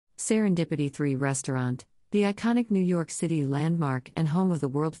Serendipity 3 Restaurant, the iconic New York City landmark and home of the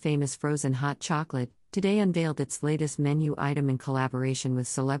world-famous frozen hot chocolate, today unveiled its latest menu item in collaboration with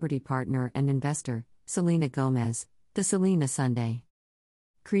celebrity partner and investor, Selena Gomez, the Selena Sundae.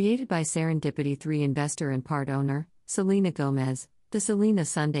 Created by Serendipity 3 investor and part owner, Selena Gomez, the Selena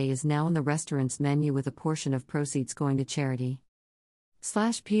Sundae is now on the restaurant's menu with a portion of proceeds going to charity.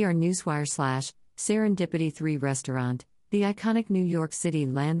 /PR Newswire / Serendipity 3 Restaurant, the iconic New York City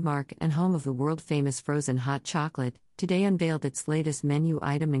landmark and home of the world-famous frozen hot chocolate, today unveiled its latest menu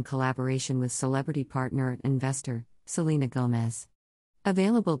item in collaboration with celebrity partner and investor, Selena Gomez.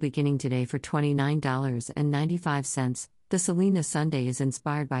 Available beginning today for $29.95, the Selena Sundae is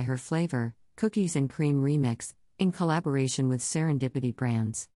inspired by her flavor, Cookies and Cream Remix, in collaboration with Serendipity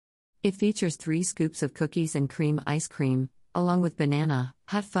Brands. It features 3 scoops of cookies and cream ice cream, along with banana,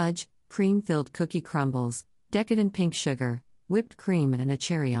 hot fudge, cream-filled cookie crumbles, decadent pink sugar, whipped cream and a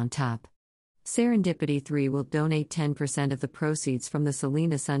cherry on top. Serendipity 3 will donate 10% of the proceeds from the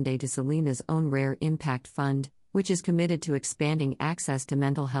Selena Sundae to Selena's own Rare Impact Fund, which is committed to expanding access to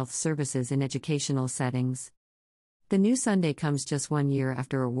mental health services in educational settings. The new sundae comes just 1 year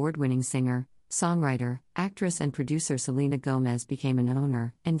after award-winning singer, songwriter, actress and producer Selena Gomez became an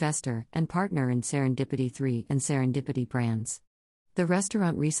owner, investor, and partner in Serendipity 3 and Serendipity Brands. The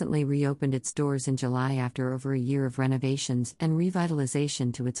restaurant recently reopened its doors in July after over a year of renovations and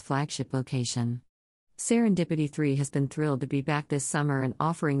revitalization to its flagship location. Serendipity 3 has been thrilled to be back this summer and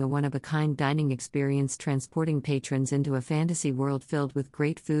offering a one-of-a-kind dining experience, transporting patrons into a fantasy world filled with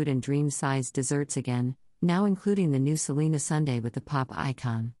great food and dream-sized desserts again, now including the new Selena Sundae with the pop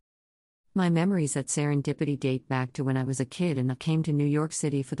icon. My memories at Serendipity date back to when I was a kid and I came to New York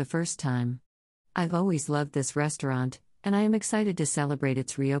City for the first time. I've always loved this restaurant, and I am excited to celebrate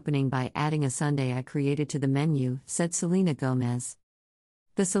its reopening by adding a sundae I created to the menu, said Selena Gomez.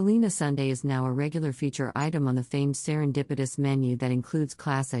 The Selena Sundae is now a regular feature item on the famed Serendipitous menu that includes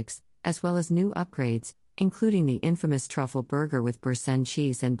classics, as well as new upgrades, including the infamous truffle burger with Boursin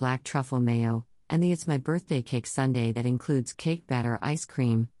cheese and black truffle mayo, and the It's My Birthday Cake Sundae that includes cake batter ice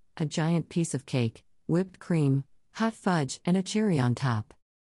cream, a giant piece of cake, whipped cream, hot fudge, and a cherry on top.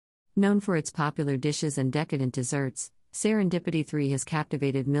 Known for its popular dishes and decadent desserts, Serendipity 3 has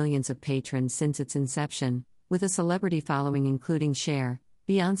captivated millions of patrons since its inception, with a celebrity following including Cher,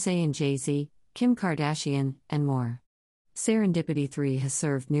 Beyoncé and Jay-Z, Kim Kardashian, and more. Serendipity 3 has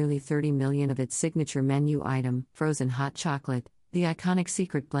served nearly 30 million of its signature menu item, frozen hot chocolate, the iconic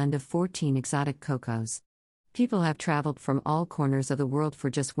secret blend of 14 exotic cocos. People have traveled from all corners of the world for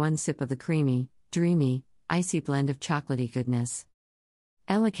just one sip of the creamy, dreamy, icy blend of chocolatey goodness.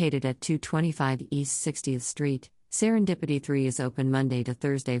 Located at 225 East 60th Street, Serendipity 3 is open Monday to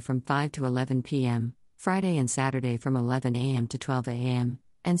Thursday from 5 to 11 p.m., Friday and Saturday from 11 a.m. to 12 a.m.,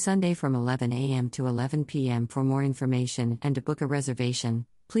 and Sunday from 11 a.m. to 11 p.m. For more information and to book a reservation,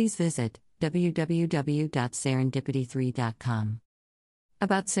 please visit www.serendipity3.com.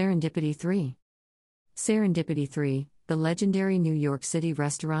 About Serendipity 3. Serendipity 3, the legendary New York City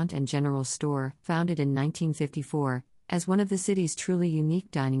restaurant and general store, founded in 1954, as one of the city's truly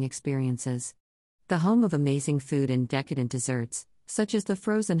unique dining experiences. The home of amazing food and decadent desserts, such as the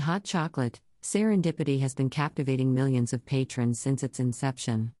frozen hot chocolate, Serendipity has been captivating millions of patrons since its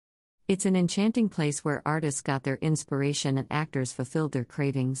inception. It's an enchanting place where artists got their inspiration and actors fulfilled their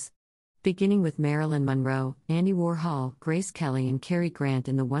cravings. Beginning with Marilyn Monroe, Andy Warhol, Grace Kelly and Cary Grant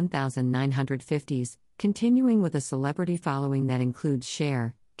in the 1950s, continuing with a celebrity following that includes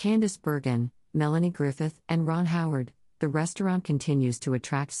Cher, Candice Bergen, Melanie Griffith, and Ron Howard, the restaurant continues to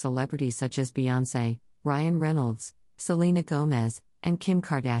attract celebrities such as Beyoncé, Ryan Reynolds, Selena Gomez, and Kim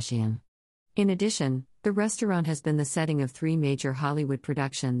Kardashian. In addition, the restaurant has been the setting of 3 major Hollywood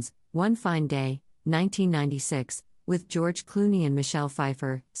productions: One Fine Day, 1996, with George Clooney and Michelle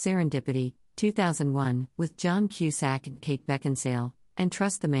Pfeiffer, Serendipity, 2001, with John Cusack and Kate Beckinsale, and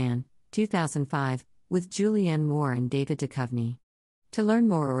Trust the Man, 2005, with Julianne Moore and David Duchovny. To learn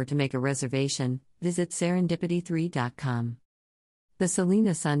more or to make a reservation, visit serendipity3.com. The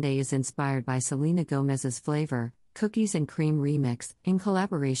Selena Sundae is inspired by Selena Gomez's flavor, Cookies and Cream Remix, in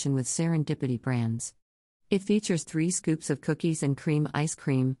collaboration with Serendipity Brands. It features 3 scoops of cookies and cream ice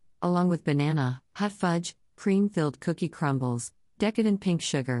cream, along with banana, hot fudge, cream-filled cookie crumbles, decadent pink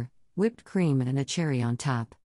sugar, whipped cream and a cherry on top.